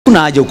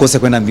Hakuna haja ukose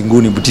kwenda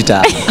mbinguni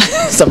Butita.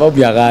 Sababu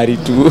ya gari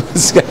tu.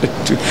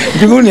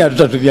 Mbinguni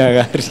hatutatumia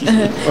gari.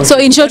 So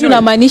in short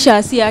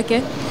unamaanisha si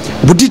yake?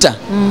 Butita.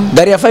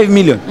 Gari ya 5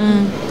 million.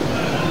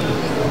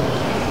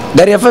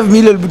 Gari ya 5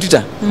 million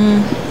Butita.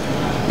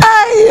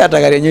 Ai,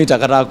 hata gari yenyewe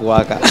itakataa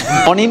kuwaka.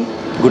 Morning,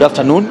 good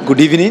afternoon, good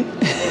evening.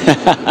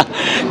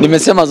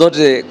 Nimesema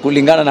zote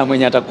kulingana na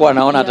mwenye atakuwa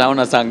anaona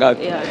ataona saa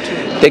ngapi.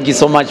 Thank you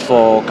so much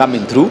for coming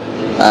through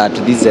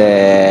to this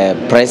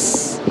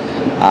press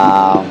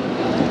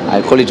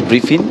I call it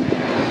briefing.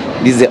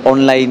 This is the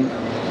online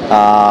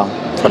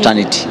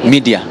fraternity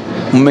media.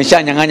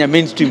 Mmeshanyang'anya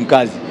mainstream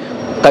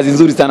kazi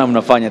nzuri sana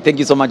mnafanya. Thank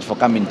you so much for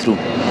coming through.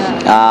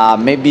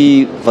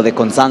 Maybe for the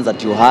concerns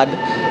that you had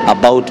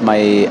about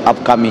my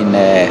upcoming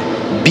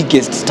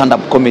biggest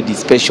stand-up comedy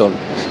special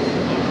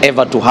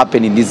ever to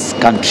happen in this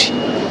country,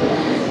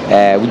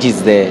 which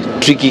is the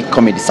Tricky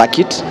Comedy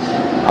Circuit.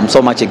 I'm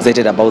so much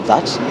excited about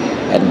that,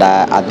 and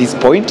at this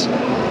point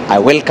I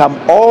welcome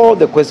all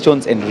the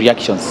questions and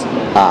reactions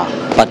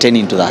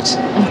pertaining to that.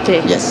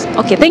 Okay. Yes.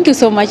 Okay, thank you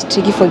so much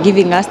Tricky for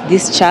giving us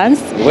this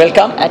chance.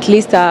 Welcome. At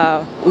least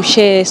we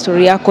share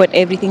story yako and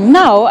everything.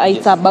 Now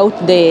it's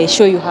about the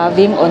show you're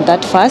having on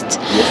that first.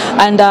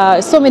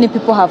 And so many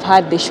people have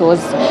had the shows.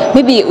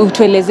 Maybe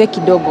utueleze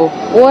kidogo.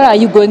 What are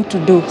you going to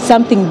do?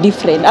 Something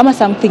different ama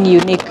something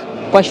unique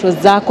kwa shows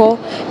zako?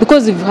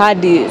 Because we've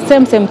had the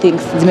same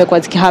things zimekuwa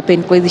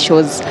zikihappen kwa hizi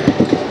shows.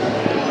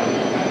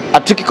 A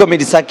Tricky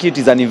Comedy Circuit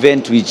is an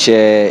event which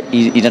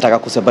inataka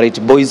ku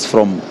separate boys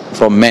from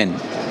men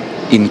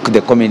in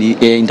the comedy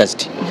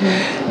industry.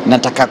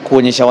 Nataka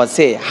kuonyesha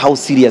wase how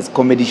serious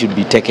comedy should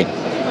be taken.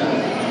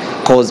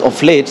 Cause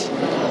of late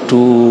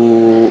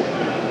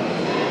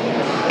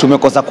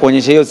tumekosa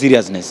kuonyesha hiyo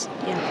seriousness.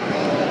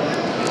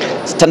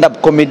 Stand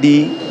up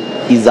comedy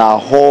is a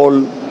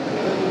whole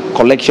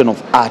collection of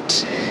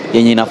art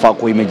yenye inafaa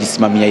kuwa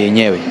imejisimamia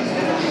yenyewe.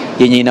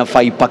 Yenye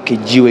inafaa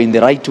ipackagewe in the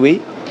right way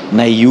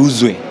na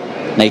iuzwe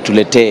na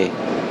ituletee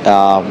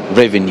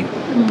revenue.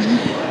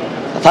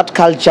 That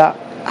culture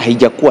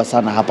haijakuwa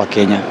sana hapa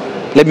Kenya.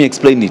 Let me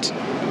explain it.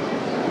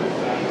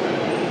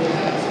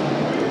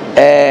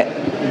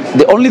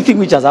 The only thing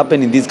which has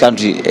happened in this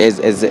country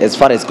as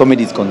far as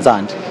comedy is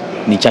concerned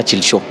ni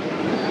Churchill show.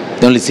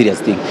 The only serious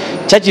thing.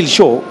 Churchill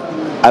show,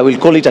 I will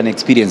call it an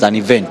experience, an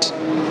event,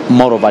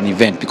 more of an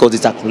event, because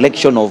it's a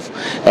collection of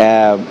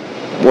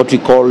what we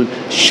call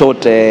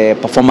short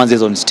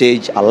performances on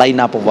stage, a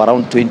lineup of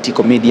around 20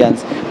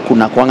 comedians.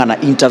 Kuna kuanga na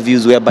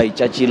interviews whereby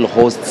Churchill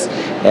hosts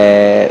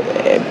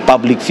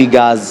public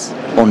figures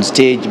on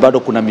stage. Bado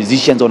kuna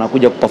musicians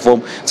wanakuja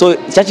kuperform. So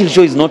Churchill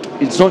show it's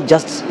not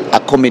just a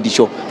comedy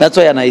show. That's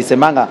why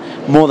anaisemanga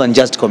more than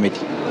just comedy.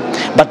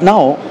 But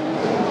now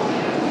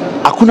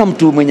hakuna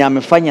mtu mwenye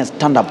amefanya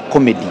stand up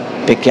comedy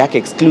peke yake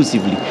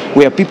exclusively,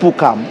 where people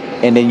come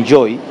and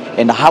enjoy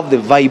and have the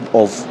vibe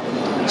of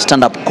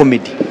stand up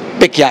comedy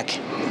peke yake.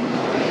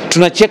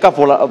 Tunacheka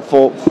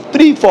for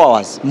 3-4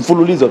 hours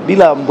mfululizo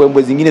bila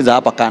mbwembwe zingine za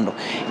hapa kando.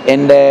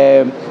 And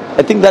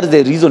I think that is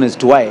the reason as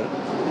to why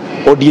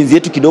audience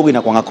yetu kidogo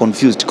inakuwa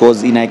confused,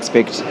 because ina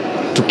expect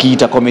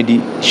tukiita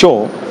comedy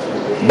show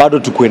bado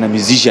tukue na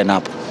musician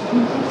hapo.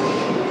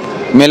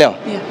 Umeelewa?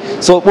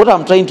 So what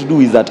I'm trying to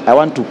do is that I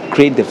want to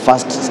create the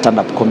first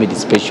stand-up comedy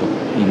special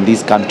in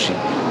this country,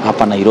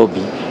 hapa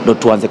Nairobi, ndo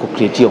tuanze ku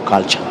create your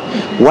culture.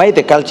 Why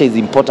the culture is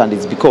important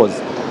is because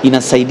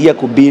inasaidia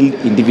ku build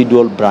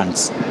individual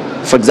brands.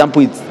 For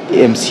example, it's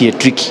MCA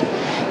Tricky.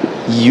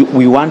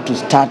 We want to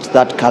start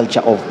that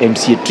culture of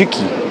MCA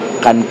Tricky.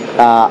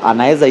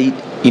 Anaweza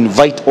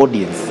invite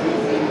audience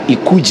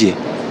ikuje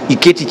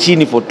iketi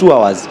chini for 2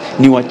 hours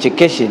ni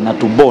wachekeshe na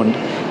to bond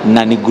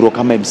na ni grow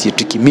kama MCA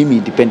Tricky mimi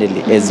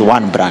independently as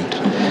one brand.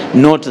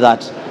 Not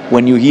that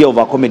when you hear of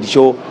a comedy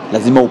show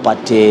lazima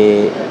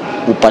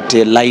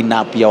upate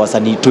lineup ya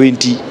wasanii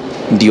 20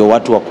 ndio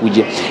watu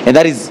wakuje. And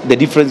that is the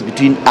difference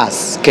between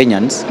us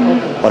Kenyans,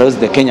 or else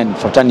the Kenyan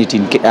fraternity,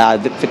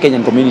 the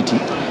Kenyan community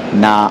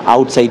na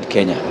outside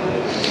Kenya.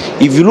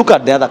 If you look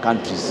at the other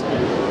countries,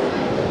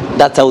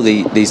 that's how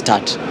they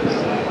start.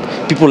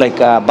 People like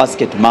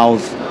Basket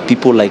Mouth,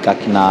 people like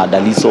akina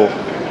Daliso,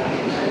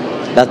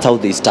 that's how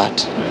they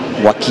start.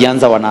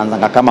 Wakianza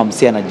wanaanza kama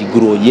msee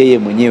anajiguro yeye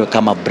mwenyewe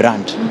kama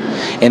brand.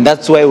 And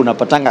that's why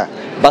unapatanga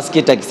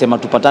Basket akisema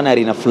tupatane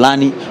arena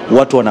fulani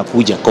watu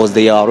wanakuja because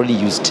they are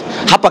already used.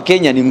 Hapa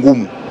Kenya ni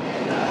ngumu.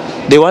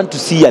 They want to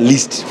see a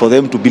list for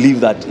them to believe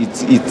that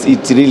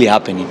it's really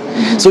happening.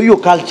 So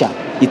your culture,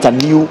 it's a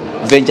new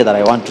venture that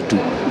I want to do,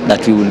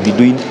 that we will be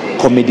doing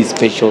comedy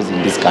specials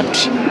in this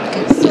country.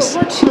 So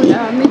what should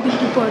maybe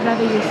people,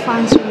 rather your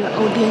fans or your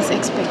audience,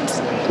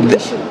 expect?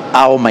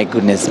 Oh my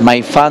goodness,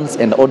 my fans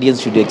and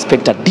audience should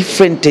expect a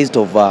different taste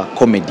of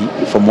comedy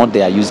from what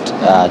they are used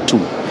to.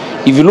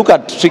 If you look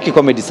at Tricky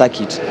Comedy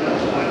Circuit,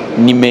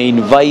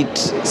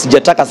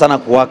 sijataka sana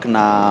kuwork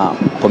na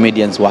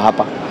comedians wa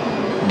hapa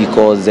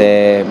because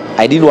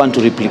I didn't want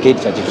to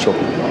replicate Churchill show.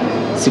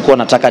 Sikuwa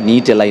nataka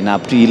niite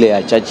lineup tu ile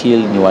ya Churchill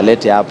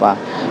niwalete hapa.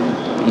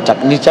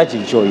 Ni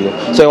Churchill show hiyo.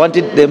 So I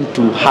wanted them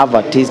to have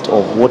a taste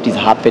of what is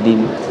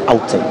happening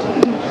outside.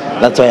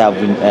 That's why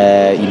I've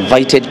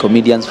invited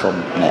comedians from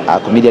a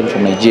comedian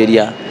from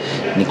Nigeria,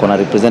 niko na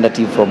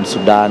representative from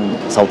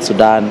Sudan, South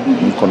Sudan,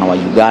 niko na wa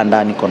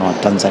Uganda, niko na wa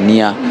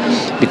Tanzania,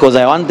 because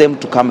I want them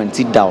to come and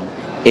sit down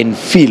and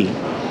feel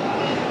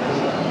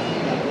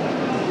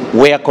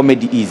where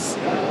comedy is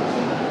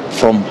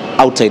from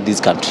outside this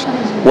country.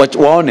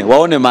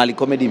 Waone mali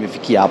comedy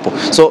imefikia hapo.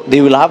 So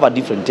they will have a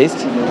different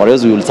taste, or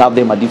else we will serve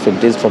them a different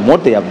taste from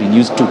what they have been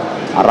used to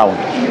around.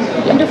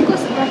 Yeah. And of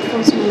course that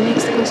was my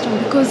next question,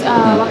 because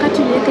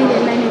wakati uliweka ile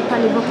line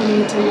pale kwa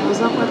community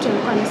wako watu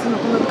walikuwa wanasema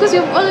kwamba because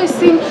you've always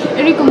seen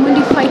Eric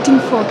Omondi fighting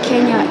for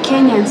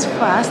Kenyans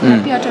first, na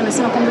pia watu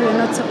wanasema kwamba you're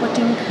not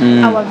supporting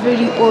our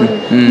very own.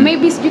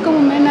 Maybe sijui kama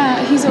umeona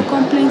hizo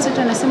complaints, watu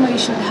wanasema you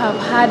should have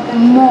had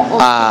more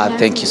of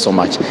thank you so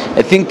much.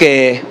 I think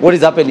what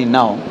is happening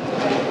now,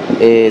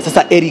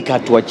 sasa Eric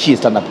hatuachie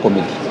stand up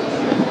comedy.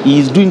 He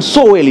is doing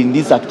so well in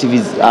this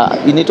activism.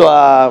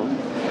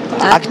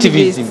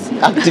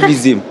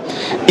 Activism.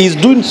 He's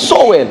doing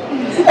so well.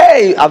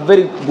 Hey, a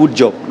very good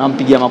job.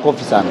 Nampigia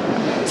makofi sana.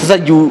 Sasa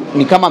juu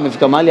ni kama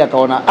amefika mahali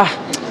akaona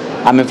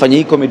amefanya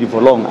hii comedy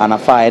for long,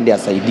 anafaa aende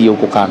asaidie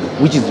huko kando,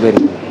 which is very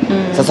good.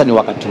 Sasa ni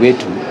wakati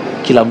wetu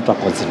kila mtu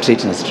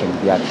concentrate na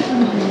strength yake.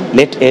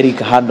 Let Eric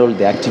handle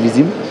the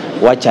activism.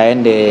 Wacha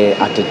aende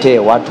atetee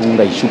watu,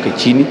 unga ishuke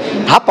chini.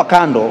 Hapa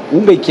kando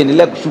unga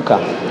ikiendelea kushuka,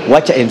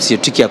 wacha MC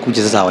Tiki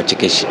akuje sasa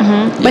awachekeshe.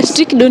 Yes. But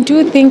Tiki, don't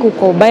you think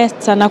uko biased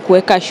sana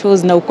kuweka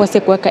shows na ukose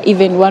kuweka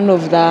even one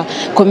of the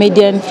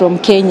comedian from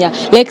Kenya?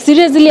 Like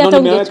seriously, hata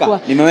ungechukua.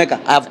 Nimeweka.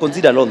 I have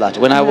considered all that.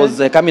 When I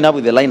was coming up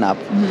with the lineup,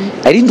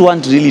 I didn't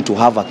want really to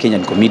have a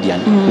Kenyan comedian.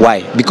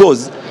 Why?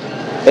 Because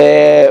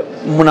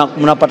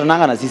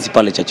mnapatananga na sisi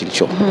pale Churchill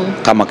Show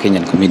kama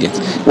Kenyan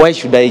comedians. Why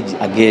should I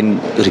again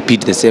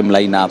repeat the same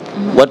lineup?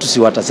 Watu si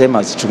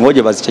watasema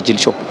tungoje basi Churchill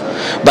Show.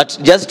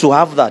 But just to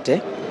have that,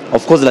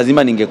 of course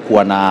lazima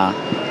ningekuwa na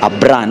a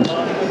brand,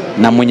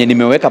 na mwenye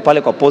nimeweka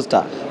pale kwa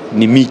poster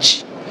ni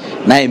Mitch.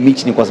 Naye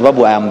Mitch ni kwa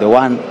sababu I am the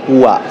one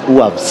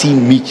who have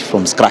seen Mitch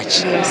from scratch.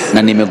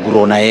 Na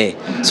nimegrow na yeye.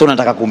 So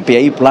nataka kumpea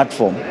hii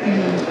platform.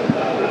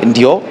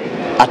 Ndio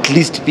at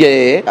least pia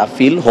I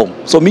feel home.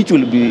 So Mitch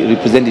will be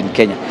represented in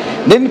Kenya.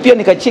 Then pia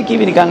nikacheck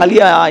hivi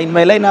nikaangalia in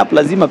my lineup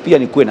lazima pia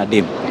nikuwe na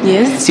dem.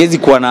 Yes. Siwezi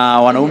kuwa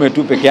na wanaume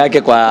tu peke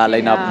yake kwa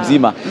lineup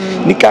mzima.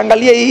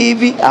 Nikaangalia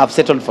hivi, I have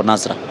settled for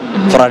Nasra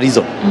for a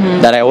reason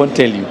that I won't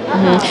tell you.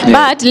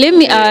 Yeah. But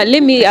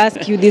let me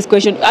ask you this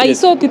question. I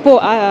saw people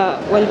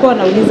walikuwa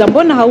wanauliza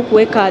mbona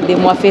haukuweka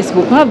demo wa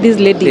Facebook. We have this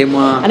lady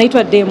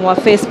anaitwa demo wa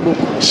Facebook.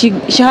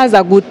 She has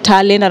a good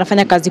talent,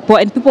 anafanya kazi poa,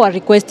 and people are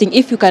requesting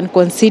if you can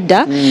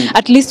consider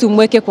at least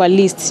umweke kwa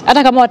list.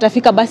 Hata kama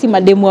watafika basi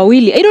mademo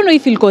wawili. I don't know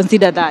if you'll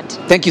consider that.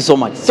 Thank you so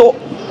much. So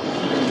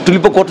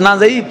tulipokuwa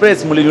tunaanza hii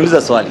press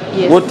mliniuliza swali.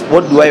 Yes.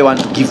 What do I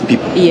want to give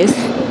people? Yes.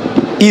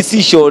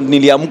 Hii show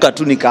niliamka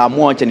tu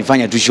nikaamua acha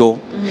nifanye tu show.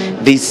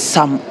 There's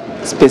some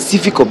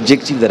specific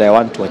objective that I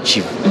want to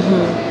achieve.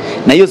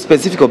 Na hiyo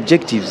specific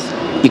objectives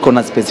iko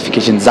na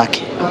specifications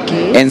zake.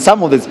 Okay. And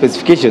some of the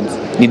specifications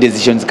ni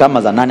decisions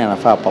kama za nani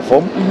anafaa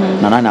perform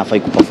na nani hafai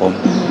kuperform.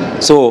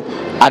 So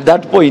at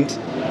that point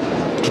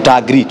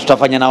tutaagree,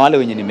 tutafanya na wale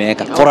wenye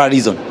nimeweka for a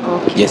reason.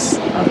 Okay. Yes.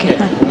 Okay.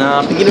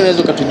 Na pengine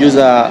unaweza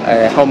kutujuza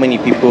how many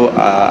people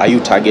are you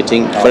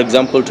targeting? For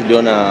example,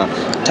 tuliona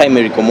time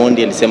Eric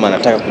Omondi alisema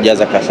anataka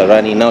kujaza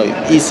Kasarani. Now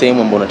hii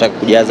sehemu ambayo unataka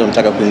kujaza,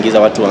 unataka kuingiza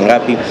watu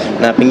wangapi?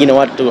 Na pengine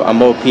watu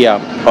ambao pia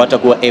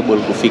hawatakuwa able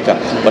kufika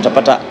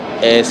watapata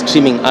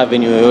streaming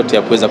avenue yoyote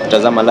ya kuweza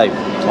kutazama live?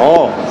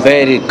 Oh,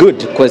 very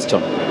good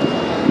question.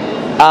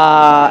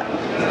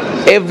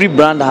 Every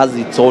brand has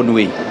its own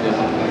way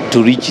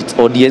to reach its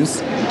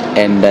audience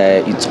and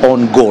its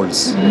own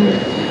goals.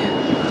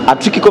 A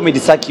Tricky Comedy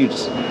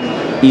Circuit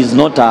is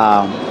not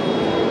a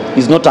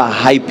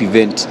hype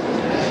event.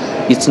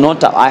 It's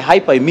not a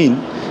hype. I mean,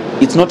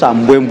 it's not a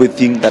mbwembwe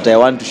thing that I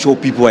want to show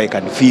people I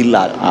can feel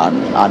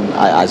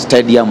a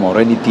stadium or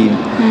anything.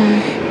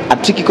 A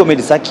Tricky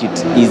Comedy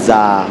Circuit is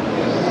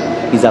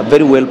a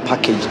very well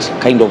packaged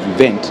kind of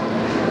event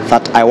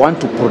that I want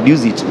to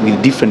produce it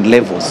with different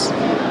levels.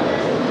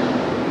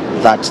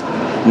 That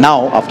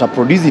now after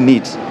producing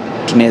it,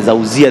 tunaweza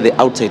uzia the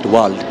outside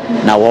world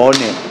na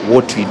waone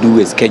what we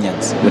do as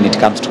Kenyans when it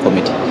comes to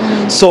comedy.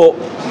 So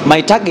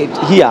my target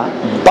here,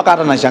 mpaka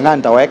hata nashangaa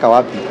nitaweka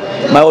wapi,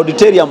 my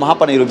auditorium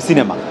hapa Nairobi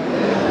Cinema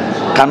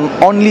can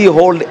only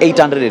hold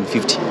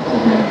 850.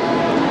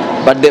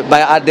 But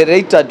at the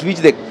rate at which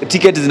the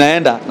tickets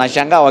zinaenda,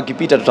 nashangaa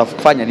wakipita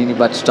tutafanya nini,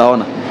 but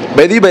tutaona.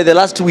 By the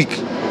last week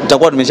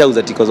tutakuwa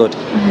tumeshauza tiko zote.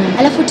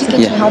 Alafu ticket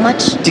ni how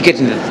much?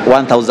 Ticket ni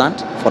 1000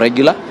 for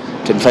regular,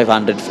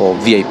 2500 for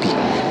VIP.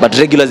 But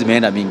regular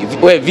zimeenda mingi.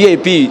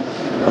 VIP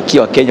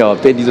wakiwa Kenya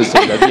wapendi hizo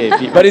sio za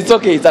VIP. But it's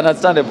okay, it's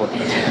understandable.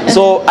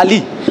 So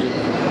Ali,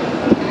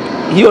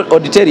 hiyo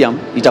auditorium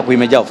itakuwa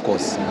imejaa of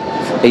course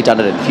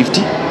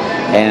 850,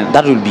 and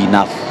that will be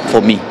enough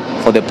for me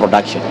for the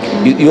production.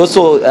 You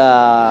also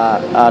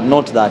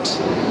note that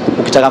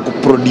ukitaka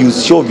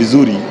kuproduce show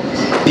vizuri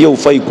pia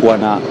ufai kuwa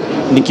na,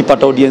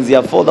 nikipata audience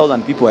ya 4000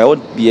 people I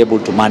won't be able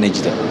to manage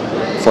them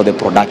for the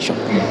production.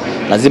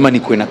 Lazima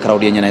nikuwe na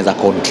crowd yenye naweza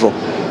control,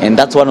 and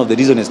that's one of the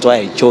reasons why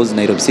I chose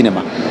Nairobi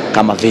Cinema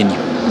kama venue.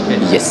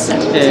 Yes.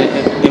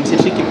 MC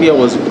Tricky pia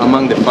was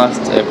among the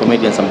first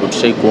comedians ambao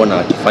tushai kuona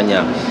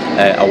akifanya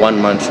a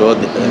one man show.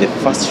 The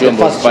first show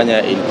ambao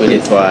alifanya ilikuwa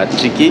inaitwa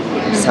Tricky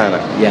sana.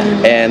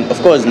 Yeah. And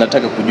of course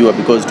nataka kujua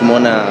because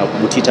tumeona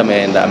Butita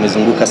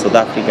amezunguka South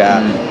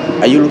Africa.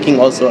 Are you looking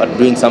also at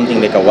doing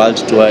something like a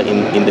world tour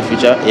in the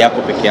future?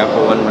 Yako peke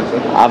yako one man show?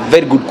 A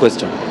very good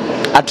question.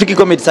 A Tricky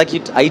comedy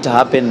circuit haita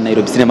happen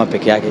Nairobi Cinema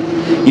peke yake.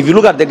 If you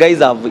look at the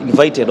guys I've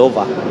invited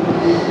over,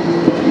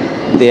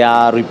 they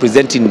are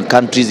representing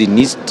countries in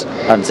East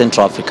and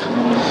Central Africa.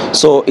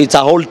 So it's a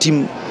whole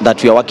team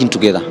that we are working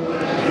together.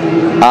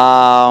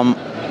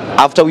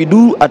 After we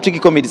do a Tricky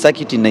comedy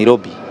circuit in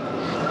Nairobi,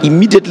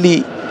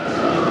 immediately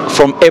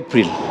from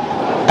April,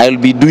 I will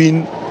be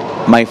doing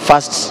my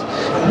first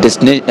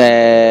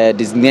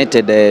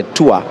designated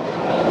tour,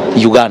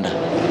 Uganda,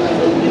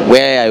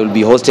 where I will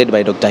be hosted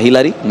by Dr.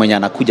 Hillary, mwenye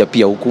anakuja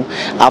pia huku.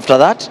 After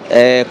that,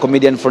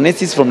 comedian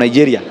Phronesis from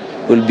Nigeria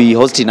will be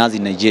hosting us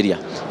in Nigeria,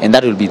 and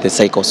that will be the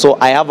cycle. So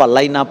I have a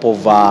lineup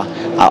of,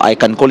 I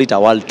can call it a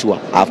world tour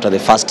after the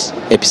first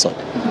episode.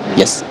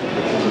 Yes.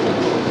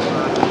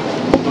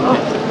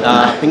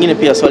 Pengine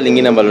pia swali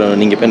lingine ambalo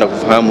ningependa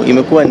kufahamu,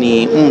 imekuwa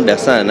ni muda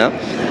sana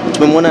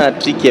tumemwona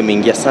Tricky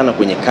ameingia sana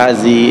kwenye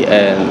kazi,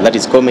 that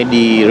is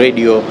comedy,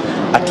 radio,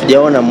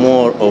 hatujaona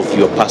more of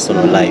your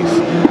personal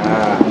life.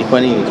 Ni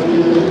kwa nini?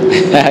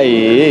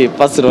 Hey,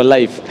 personal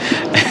life.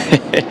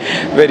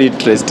 Very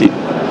interesting.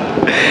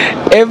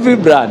 Every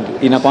brand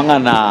inakuanga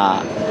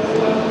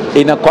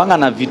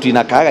na vitu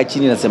inakaaga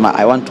chini nasema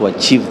I want to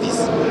achieve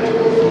this.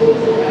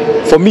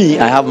 For me,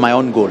 I have my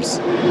own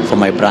goals for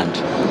my brand.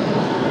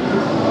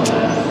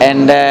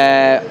 And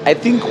I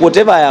think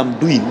whatever I am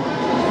doing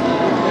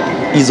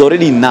is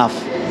already enough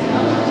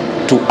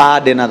to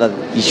add another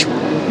issue.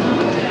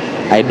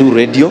 I do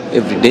radio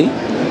every day.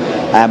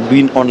 I am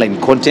doing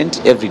online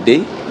content every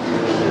day.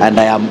 And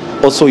I am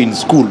also in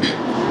school.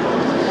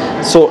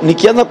 So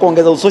nikianza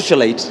kuongeza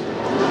socialite,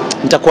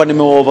 nitakuwa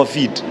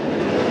overfeed.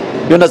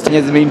 You understand?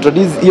 As we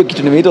introduce hiyo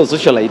kitu nimeita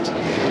socialite,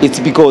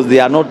 it's because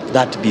they are not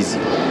that busy.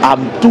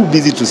 I'm too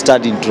busy to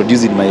start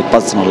introducing my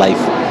personal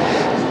life.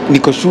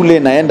 Niko shule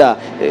naenda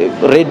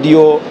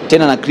radio,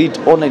 tena na create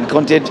online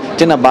content,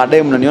 tena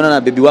baadaye mnaniona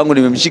na baby wangu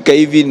nimemshika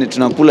hivi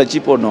tunakula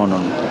chipo.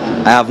 No.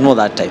 I have no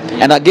that type.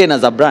 And again,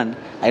 as a brand,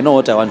 I know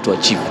what I want to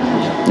achieve.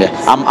 Yeah.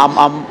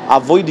 I'm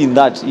avoiding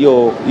that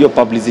your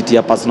publicity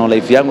ya personal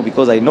life yangu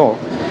because I know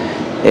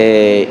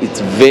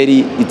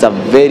it's a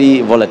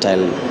very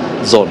volatile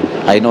zone.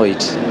 I know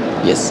it.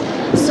 Yes.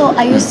 So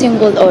are you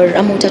single or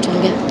ama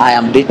utatuambia? I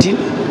am dating.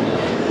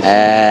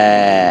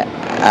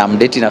 I'm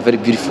dating a very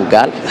beautiful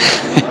girl.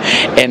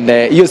 And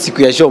hiyo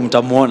siku ya show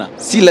mtamuona.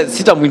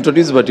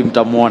 Sitamuintroduce but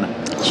mtamuona.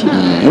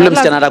 Ule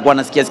msichana atakuwa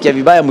anasikia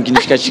vibaya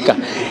mkinishikashika.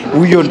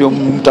 Huyo ndio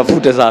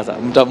mtafute sasa,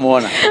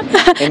 mtamuona.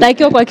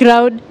 Akiwa kwa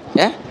crowd.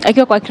 Yeah?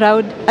 Akiwa kwa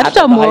crowd.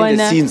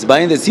 Hatutamuona.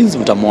 Behind the scenes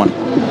mtamuona.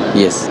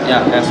 Yes.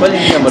 Yeah, swali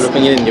hili ambalo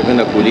pengine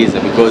ningependa kuuliza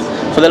because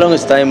for the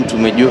longest time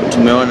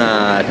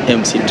tumeona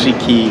MC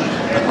Tricky,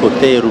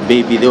 Akotheru,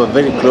 Baby, they were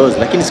very close,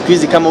 lakini siku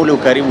hizi kama ule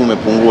ukaribu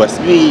umepungua.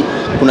 Sijui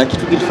kuna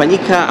kitu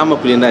kilifanyika ama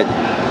kuliendaje?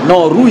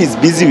 No, Ru is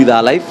busy with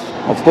her life.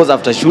 Of course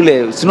after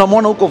shule,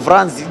 sinamwona huko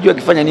France, sijui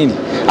akifanya nini.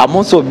 I'm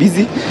also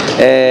busy.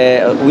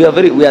 We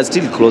are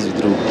still close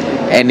with Ru.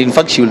 And in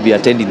fact she will be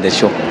attending the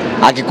show.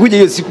 Akikuja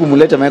hiyo siku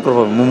mulete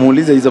microphone,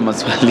 mumuulize hizo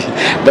maswali.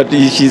 But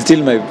she's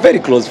still my very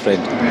close friend.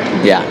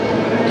 Yeah.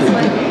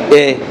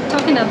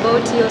 Talking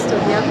about your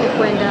story yako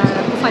kwenda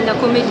kufanya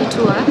comedy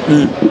tour,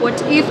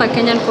 what if a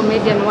Kenyan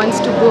comedian wants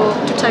to go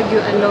to tag you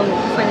along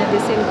kufanya the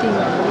same thing?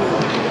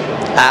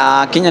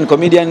 Kenyan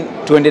comedian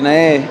tuende na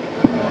yeye.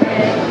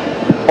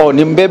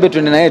 Ni mbebe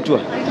tuende na yeye tour.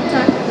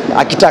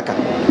 Akitaka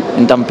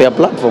nitampea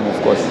platform of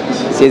course.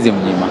 Siwezi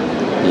mnyima.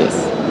 Yes.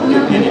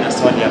 Nina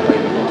swali hapa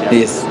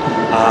hivi. Yes.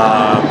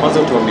 Kwanza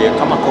tuambie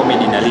kama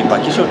comedy inalipa,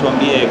 kisha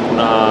tuambie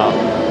kuna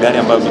gari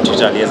ambayo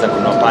Butita aliweza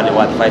kununua pale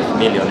worth 5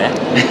 million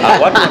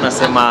watu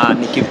wanasema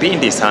ni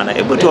kipindi sana.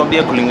 Hebu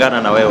tuambie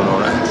kulingana na wewe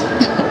unaona.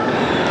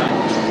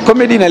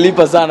 Comedy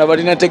inalipa sana but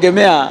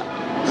inategemea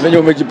venye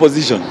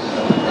umejiposition.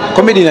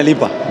 Comedy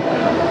inalipa.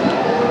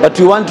 But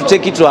we want to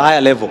take it to a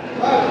higher level.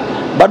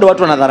 Bado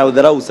watu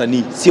wanadharau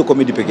usanii, sio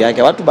comedy peke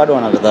yake. Watu bado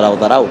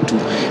wanadharau tu.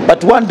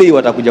 But one day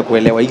watakuja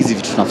kuelewa hizi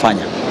vitu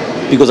tunafanya.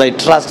 Because I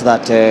trust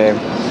that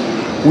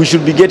we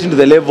should be getting to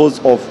the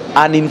levels of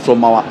earning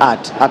from our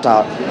art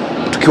hata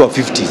tukiwa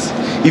 50s.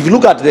 If you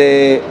look at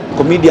the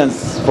comedians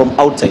from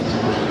outside,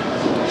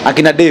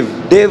 akina Dave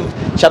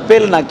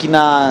Chappelle na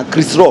akina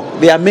Chris Rock,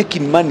 they are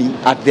making money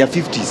at their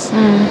 50s.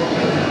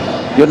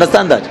 You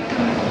understand that?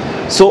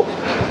 So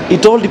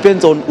it all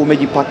depends on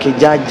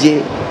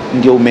umejipakejaje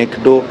ndio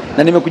umekdo.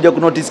 Na nimekuja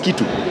kunotice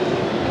kitu.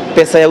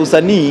 Pesa ya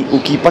usanii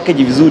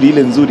ukipackage vizuri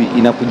ile nzuri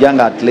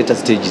inakujanga at later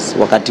stages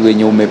wakati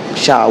wenye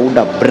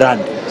umeshaunda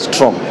brand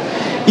strong.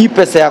 Hii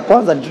pesa ya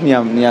kwanza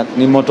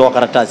ni moto wa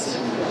karatasi.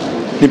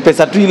 Ni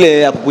pesa tu ile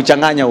ya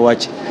kukuchanganya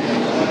uache.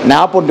 Na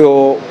hapo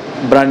ndio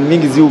brand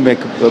mingi zi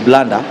make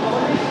blunder.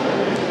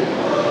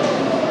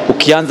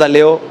 Ukianza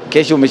leo,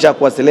 kesho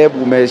umeshakuwa celeb,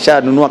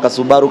 umeshanunua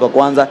kasubaru ka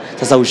kwanza,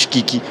 sasa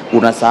ushikiki,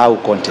 unasahau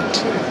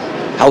content.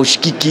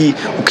 Haushikiki,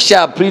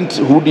 ukisha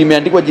print hoodie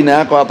imeandikwa jina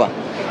yako hapa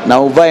na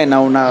uvae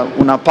na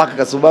unapaka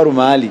kasubaru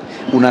mahali,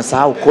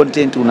 unasahau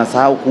content,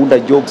 unasahau kuunda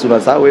jokes,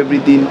 unasahau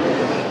everything.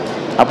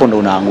 Hapo ndo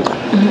unaanguka.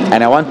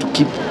 And I want to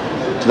keep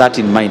that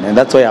in mind, and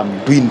that's why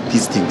I'm doing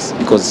these things,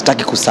 because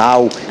sitaki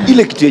kusahau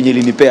ile kitu yenye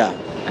ilinipea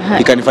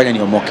ikanifanya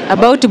niomoke.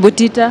 About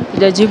Butita,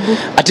 hujajibu.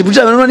 Ati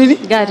Butita amenunua nini?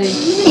 Gari.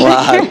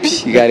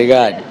 Wapi? Gari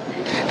gani?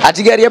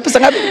 Ati gari ya pesa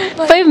ngapi?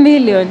 5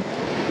 million.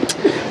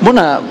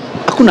 Mbona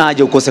hakuna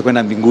haja ukose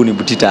kwenda mbinguni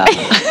Butita?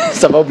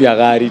 Sababu ya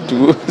gari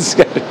tu.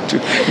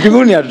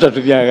 Mbinguni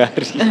hatutatumia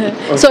gari.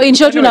 So in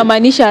short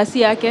unamaanisha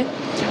asi yake?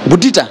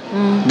 Butita?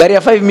 Gari ya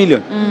 5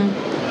 million?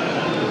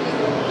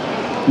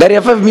 Gari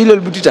ya 5 million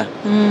Butita?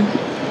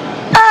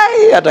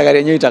 Ai, hata gari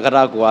yenyewe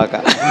itakataa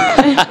kuwaka.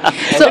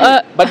 So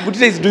but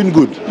Butita is doing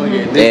good.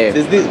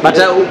 But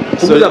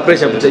punguza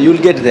pressure Butita,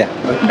 you'll get there.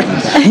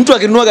 Mtu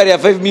akinunua gari ya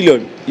 5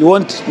 million, you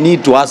won't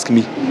need to ask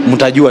me.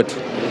 Mtajua tu.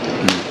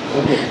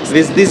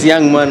 There's this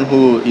young man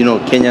who, you know,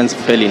 Kenyans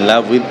fell in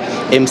love with,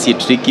 MC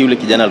Tricky. Yule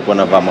kijana alikuwa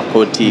anavaa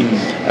makoti,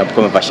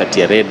 alikuwa amevaa shati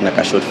ya red na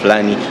kashort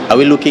fulani. Are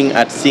we looking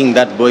at seeing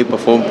that boy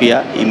perform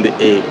here in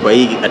the kwa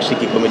hii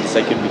Tricky comedy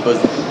circuit, because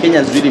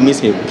Kenyans really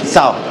miss him?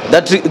 So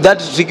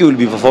that Tricky will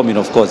be performing,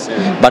 of course,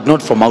 but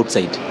not from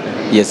outside.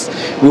 Yes,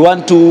 we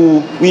want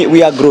to,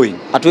 we are growing.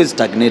 Hatuwezi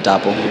stagnate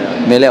hapo.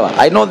 Umeelewa?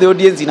 I know the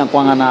audience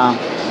inakuanga na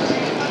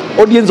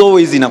audience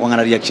always inakuanga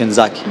na reactions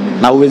zake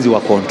na uwezi wa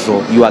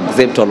control, you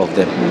accept all of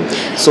them.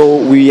 So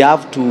we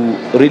have to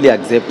really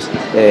accept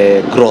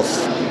growth.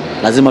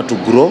 Lazima to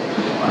grow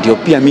ndio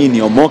pia mimi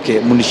niomoke,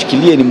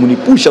 munishikilie, ni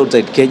munipush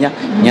outside Kenya,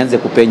 nianze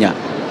kupenya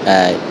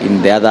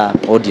in the other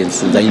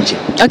audience za nje.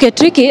 Okay,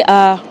 Tricky,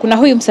 kuna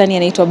huyu msanii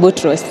anaitwa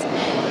Butros.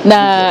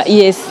 Na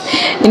yes,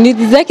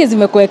 nudes zake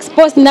zimekuwa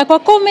exposed na kwa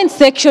comment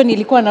section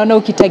ilikuwa naona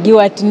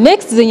ukitagiwa at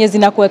next zenye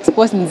zinakuwa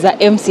exposed ni za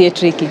MCA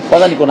Tricky.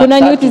 Kuna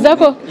nudes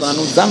zako? Kuna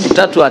nudes zangu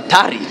 3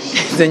 hatari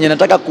zenye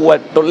nataka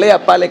kuwatolea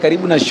pale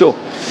karibu na show.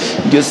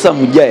 Ndio sasa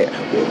mjae.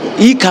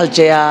 Hii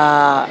culture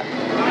ya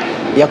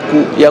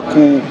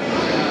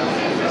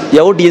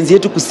audience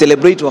yetu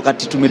kucelebrate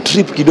wakati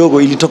tumetrip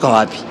kidogo ilitoka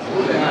wapi?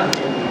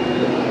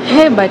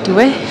 Hey, but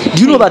we.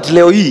 Do you know that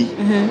leo hii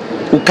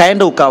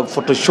ukaenda uka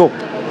Photoshop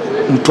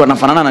mtu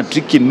anafanana na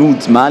Tricky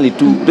nudes mahali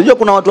tu. Unajua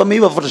kuna watu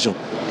wameiva Photoshop.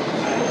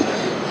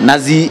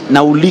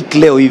 Na ulik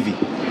leo hivi.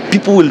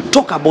 People will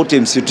talk about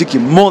MC Tricky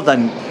more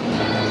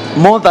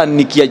than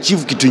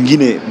nikiachieve kitu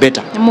kingine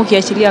better.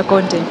 Ukiachilia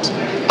content.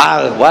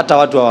 Hata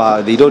watu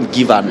they don't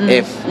give an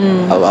F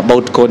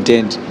about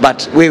content,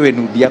 but wewe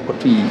nude yako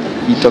tu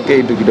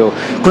itokee tu kidogo.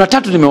 Kuna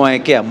 3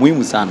 nimewaekea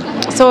muhimu sana.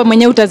 So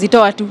mwenyewe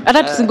utazitoa tu.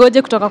 Hata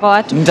tusingoje kutoka kwa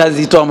watu.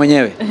 Nitazitoa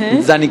mwenyewe.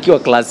 Zanikiwa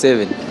class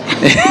 7.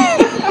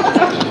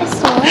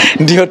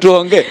 Ndio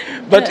tuongee,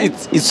 but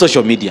it's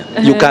social media.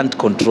 You can't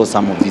control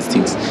some of these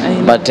things.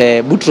 But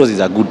Butros is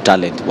a good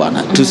talent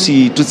bwana.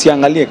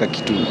 Tusiangalie ka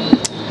kitu.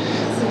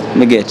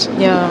 Get.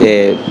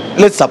 Yeah.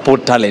 Let's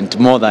support talent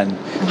more than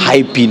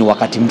hyping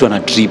wakati mtu ana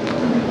trip.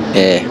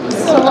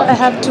 So I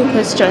have 2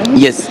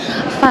 questions. Yes.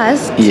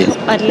 First, yes.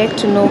 I'd like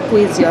to know who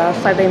is your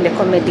father in the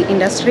comedy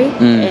industry,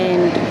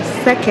 and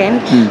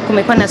second,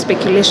 kumekuwa na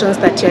speculations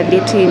that you're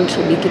dating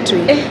Trudy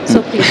Kitui.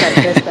 So please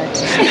address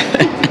that.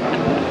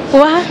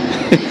 What?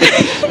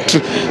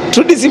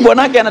 Trudy si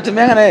bwanake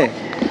anatembeanga naye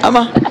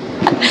ama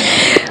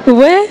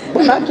we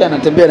bwanake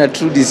anatembea na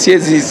Trudy,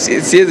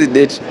 siwezi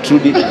date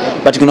Trudy,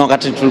 but kuna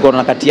wakati tulikuwa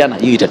tunakatiana,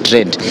 hiyo ita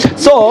trend.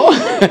 So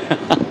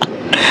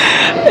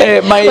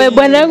my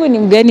bwanangu ni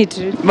mgani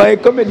Trudy? My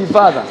comedy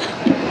father.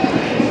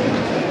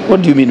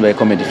 What do you mean by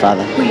comedy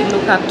father? Who you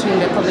look up to in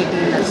the comedy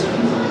industry?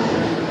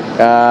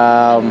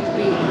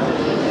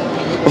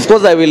 Of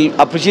course I will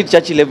appreciate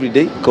Churchill every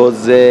day,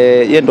 because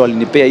yeye ndo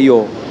alinipea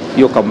hiyo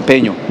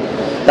kampenyo.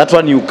 That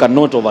one you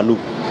cannot overlook,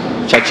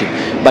 Churchill.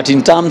 But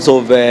in terms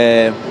of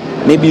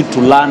maybe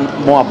to learn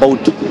more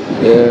about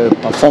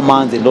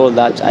performance and all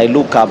that, I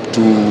look up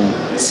to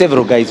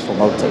several guys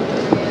from outside.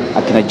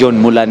 Akina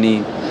John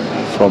Mulani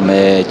from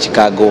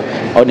Chicago.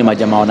 Hao ni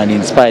majamaa wanani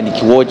inspire,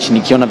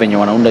 nikiona venye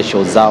wanaunda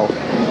show zao,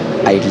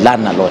 I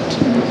learn a lot.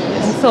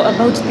 So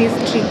about this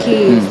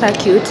Tricky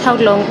circuit, how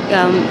long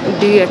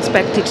do you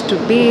expect it to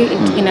be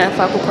in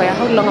Afakukoya?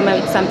 How long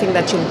is it something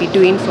that you'll be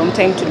doing from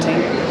time to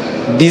time?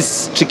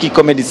 This Tricky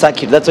comedy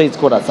circuit, that's why it's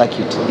called a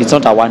circuit. It's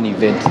not a one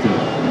event thing.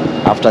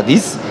 After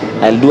this,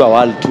 I'll do a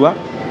world tour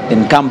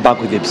and come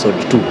back with episode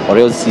 2 or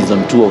else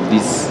season 2 of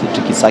this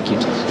Tricky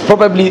circuit.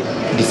 Probably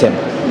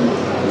December.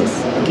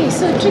 Yes. Okay,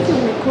 so Tricky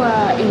umekuwa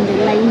in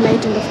the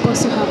limelight and of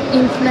course you have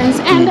influence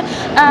and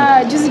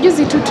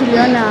juzi tu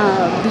tuliona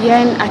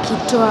Bien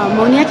akitoa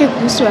maoni yake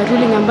kuhusu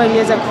ruling ambayo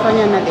iliweza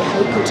kufanywa na the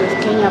High Court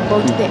of Kenya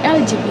about the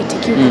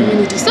LGBTQ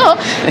community. So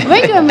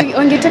wengi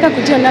wangetaka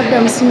kujua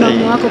labda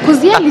msimamo wako,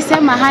 kuzia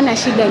alisema hana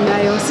shida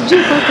nayo.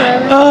 Sijui kwako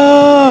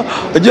wewe.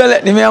 Unajua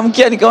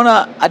nimeamkia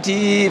nikaona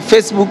ati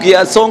Facebook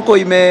ya Sonko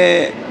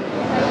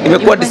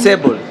imekuwa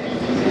disabled.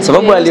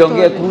 sababu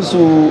aliongea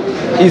kuhusu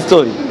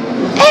history.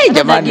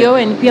 Jamani, ndio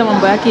wewe pia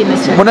mambo yake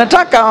inachana.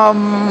 Mnataka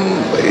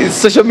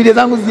social media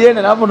zangu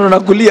ziende na hapo ndo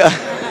nakulia.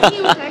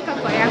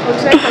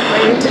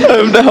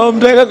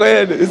 Mtaweka kwa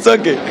yetu. It's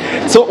okay.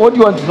 So what do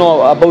you want to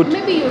know about?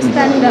 Maybe you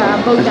stand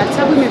about that.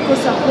 Sababu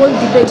imekosa whole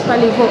debate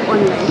pale hivyo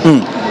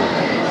online.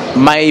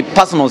 My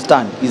personal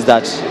stand is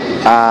that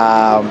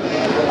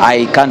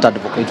I can't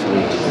advocate for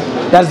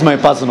it. That's my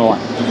personal one.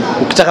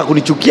 Ukitaka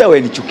kunichukia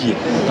wewe nichukie.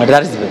 But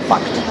that is the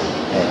fact.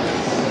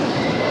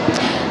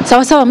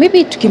 Sawa,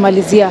 maybe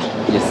tukimalizia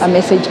a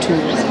message to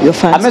your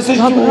fans. A message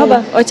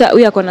to... Acha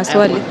huyu ako na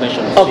swali.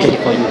 Okay,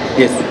 for you.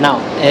 Yes. Now,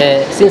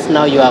 since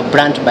now you are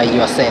brand by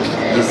yourself,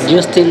 do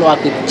you still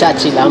work with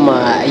Churchill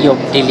ama hiyo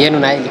deal yenu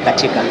na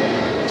ilikatika?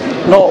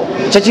 No,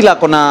 Churchill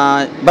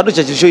akona bado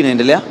Churchill show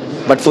inaendelea,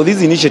 but for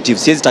this initiative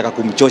siwezi taka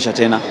kumchosha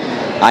tena.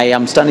 I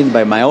am standing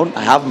by my own.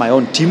 I have my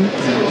own team.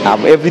 I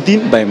have everything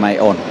by my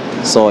own.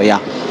 So yeah.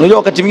 Unajua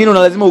wakati mwingine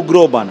unalazima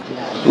ugrow bana.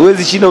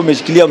 Huwezi shinda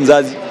umeshikilia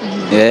mzazi.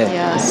 Yeah.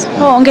 Yes.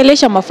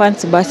 Ongelesha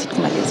mafans basi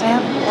tumalize.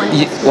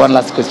 One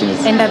last question.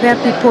 And are there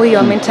people you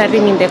are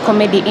mentoring in the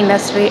comedy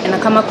industry, and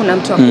kama kuna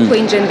mtu wako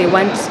nje and they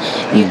want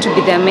you to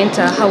be their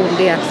mentor, how will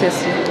they access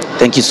you?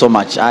 Thank you so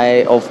much.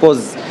 Of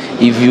course,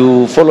 if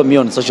you follow me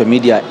on social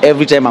media,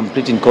 every time I'm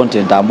creating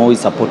content, I'm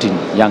always supporting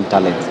young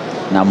talents.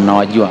 Na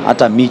mnawajua,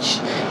 hata Mitch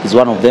is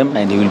one of them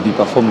and he will be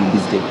performing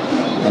this day.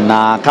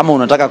 Na kama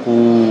unataka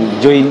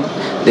kujoin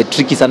the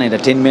Tricky Sana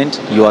Entertainment,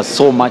 you are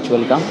so much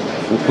welcome.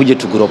 Ukuje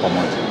to grow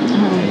pamoja.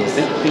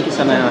 Thank you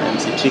sana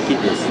MC Tricky.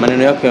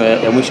 Maneno yako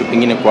ya mwisho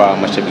pengine kwa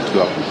mashabiki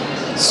wako.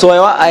 So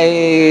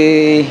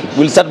I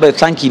will start by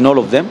thanking all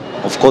of them,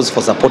 of course,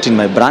 for supporting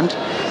my brand.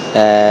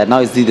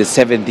 Now it's the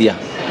 7th year.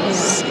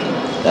 Yes.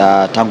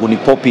 Tangu ni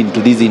pop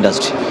into this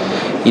industry.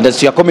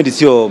 Industry ya comedy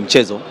sio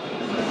mchezo.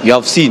 You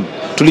have seen.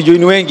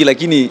 Tulijoin wengi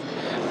lakini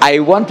I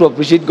want to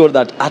appreciate God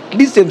that at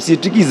least MC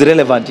Tricky is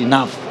relevant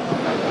enough.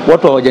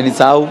 Watu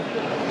hawajanisahau.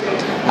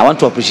 I want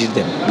to appreciate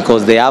them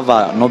because they have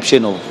an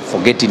option of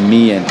forgetting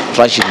me and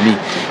trashing me,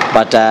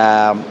 but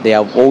they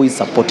have always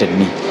supported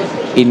me.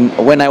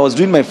 When I was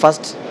doing my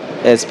first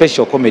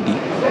special comedy,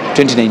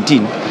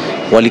 2019,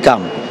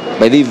 walikam.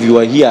 By the way, if you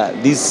were here,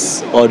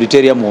 this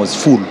auditorium was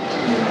full.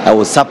 I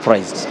was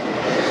surprised.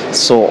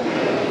 So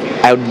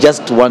I would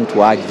just want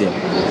to urge them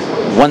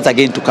once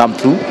again to come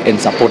through and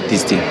support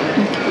this thing.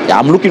 Yeah,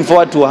 I'm looking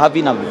forward to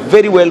having a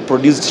very well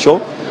produced show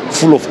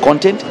full of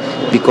content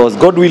because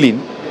God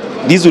willing,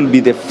 this will be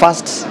the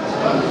first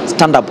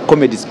stand-up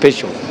comedy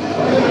special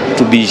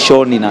to be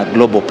shown in a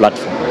global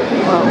platform.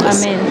 Wow,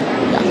 Yes. amen.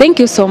 Yeah. Thank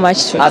you so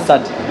much.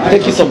 Asad,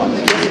 thank you so much.